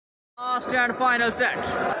Last and final set.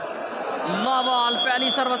 लावाल पहली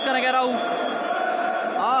service करेंगे राउफ,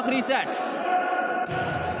 आखिरी सेट।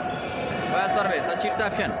 वेल सर्विस, अच्छी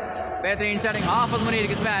रिसेप्शन, बेहतरीन सेटिंग। हाफिज मुनीर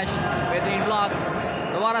की स्मैश, बेहतरीन ब्लॉक।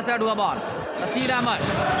 दोबारा सेट हुआ ball, Naseer Ahmad,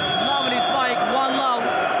 lovely spike, one love.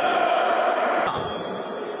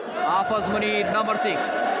 हाफिज Munir number 6,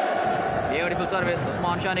 beautiful service.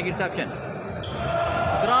 Usman शानी की reception,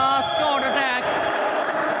 cross counter attack.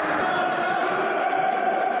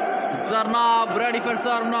 Zernab ready for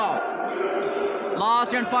serve now.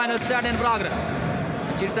 Last and final set in progress.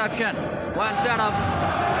 अच्छी reception, well set up.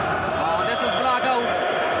 This is block out.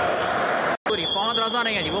 पूरी फहद रजा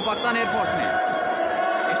नहीं है जी, वो Pakistan air force में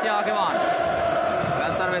इश्तियाक ईमान।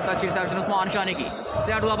 well service, अच्छी reception Usman शानी की।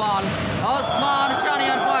 Set हुआ ball, Usman Shani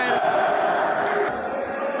on fire.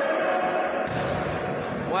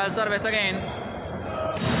 well service again.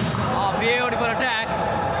 Beautiful attack,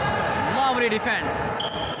 lovely defense.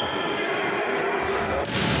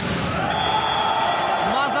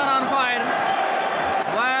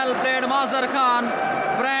 Mazhar Khan,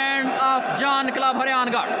 brand of जान club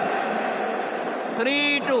हरियाणगढ़।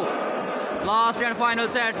 3-2 last and final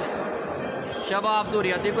set. शबाब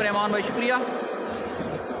दूरी अतीकुर रहमान भाई शुक्रिया।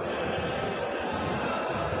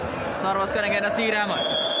 सर्विस करेंगे Naseer Ahmad,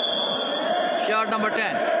 shirt number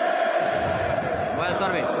 10। Well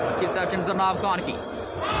service, अच्छी रिसेप्शन जरनाब खान की।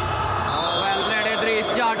 वेल प्लेड ادریس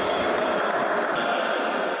चाट।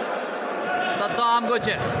 सद्दाम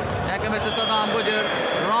गुजर, मिस्टर सद्दाम गुजर,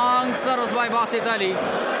 wrong service by Basit Ali.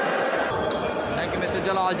 Thank you mister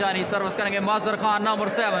जलाल जानी। सर्विस करेंगे Mazhar Khan number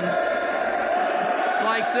 7,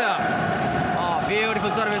 spike sir.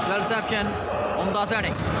 Beautiful service, well reception, उम्दा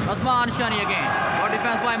सेटिंग। उस्मान शानी अगेन, और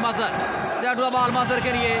डिफेंस बाय मज़हर। सेट हुआ बॉल मज़हर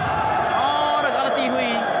के लिए और गलती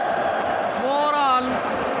हुई। 4 ऑल,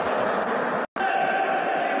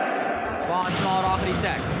 5 और आखिरी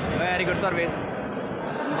सेट। वेरी गुड सर्विस,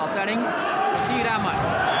 उम्दा setting. Naseer Ahmad,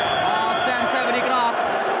 sensibly crossed,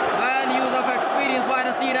 well use of experience by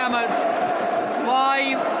Nasir Ahmed.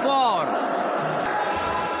 5-4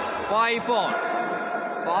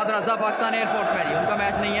 Fahad Raza Pakistan air force में जी, उनका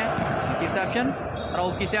मैच नहीं है। रिसेप्शन,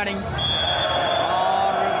 राउफ की सेटिंग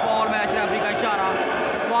और फॉल मैच रेफरी का इशारा।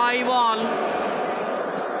 5 all.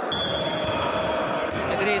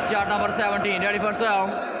 ادریس chart number 17 ready for सर्व।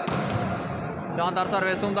 शानदार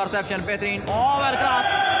सर्विस, उम्दा रिसेप्शन, बेहतरीन over cross,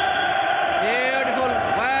 beautiful,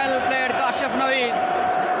 well played Kashif Naveed.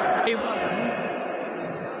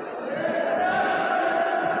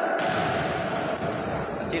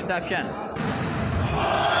 अच्छी reception,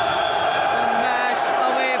 smash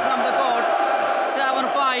away from the court।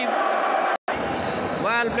 7-5,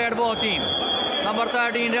 well played both teams। Number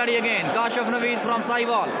 13 ready again, Kashif Naveed from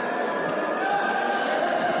Sahiwal.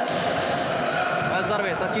 well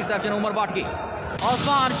service, अच्छी reception Umar बाट की।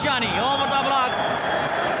 उस्मान शानी over the blocks,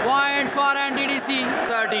 point for NTDC।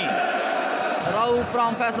 13 Rauf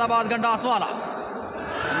from Faisalabad गंडास वाला।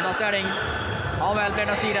 In the setting, how well played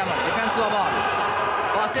Naseer Ahmad, defense हुआ ball,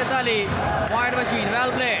 Basit Ali, point machine,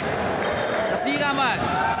 well played Naseer Ahmad,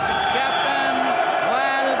 captain,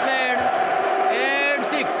 well played।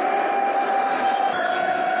 8-6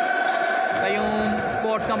 Qayyum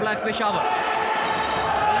sports complex Peshawar.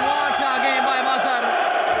 What a game by Mazhar.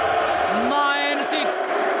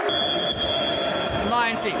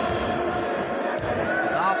 9-6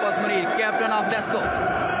 Hafiz Munir, captain of LESCO.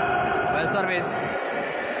 Well service,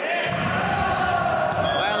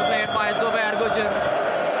 well played by Zubair गुजर।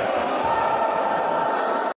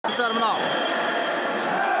 सर्व now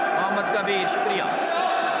Mohammad Kabir, शुक्रिया।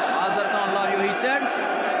 आजर Khan love you he said.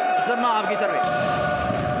 जरनाब की service,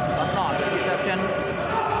 Hasnat, reception,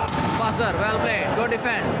 Mazhar, well played, good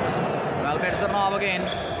defence, well played जरनाब again.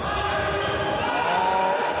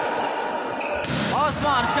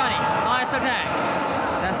 Usman Shani, nice attack,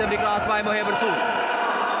 sensibly crossed by रसूल।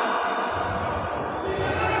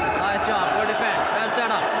 Nice job, good defense, well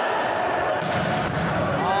set up,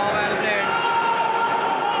 well played।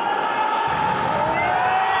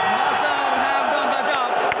 Muzahar have done the job।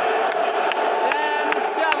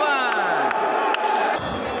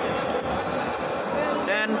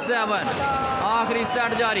 10-7 आखिरी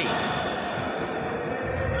set जारी।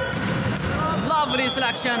 Lovely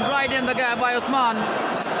selection right in the gap by Usman।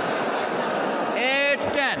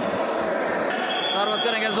 8-10 service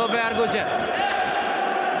करेंगे जुबैर गुजर।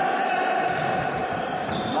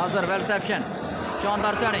 Mazhar, well reception,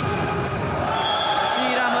 शानदार setting.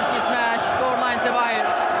 Naseer Ahmad की smash score line से बाहर।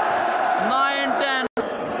 9-10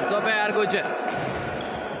 जुबैर गुजर,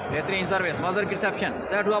 बेहतरीन सर्विस। मज़हर की रिसेप्शन,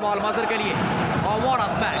 सेट हुआ बॉल मज़हर के लिए और what a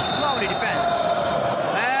smash, lovely defence.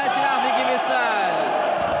 Match referee की whistle,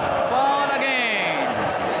 fall again.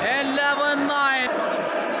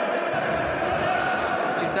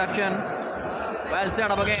 interception. Well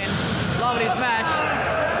set up again. Lovely smash.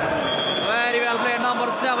 Very well played,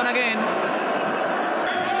 number 7 again.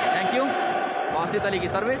 Thank you. Bاسط Ali ki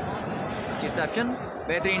service. Interception.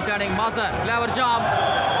 Behtrin setting. Mozhar. Clever job.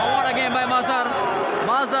 Oh, what a game by Mozhar.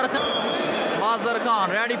 Mozhar Khan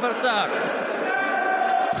ready for serve.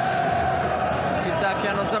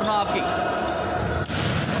 Interception of Zernaab ki.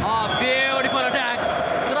 Oh, beautiful attack.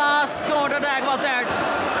 Cross court attack was that.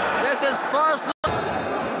 This is first.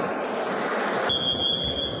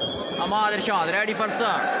 Ahmad ارشاد ready for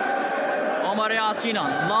serve. Omar China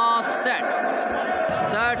last set.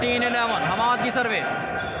 13-11. Hamad ki service.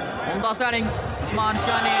 Umda setting. Usman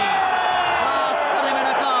Shani. Cross karne mein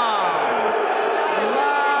nakam.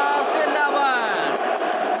 Last 11.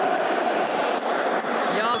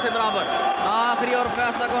 Yahan se barabar. Aakhri aur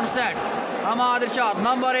faisla kun set. Ahmad ارشاد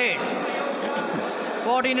number 8.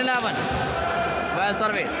 14-11. Well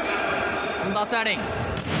service. Umda setting.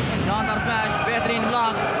 Shandar smash. Behtrin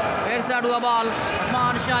block. ارشاد hua ball.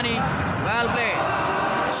 Usman Shani. Well played.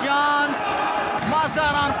 Chance.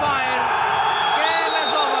 Mozhar on fire.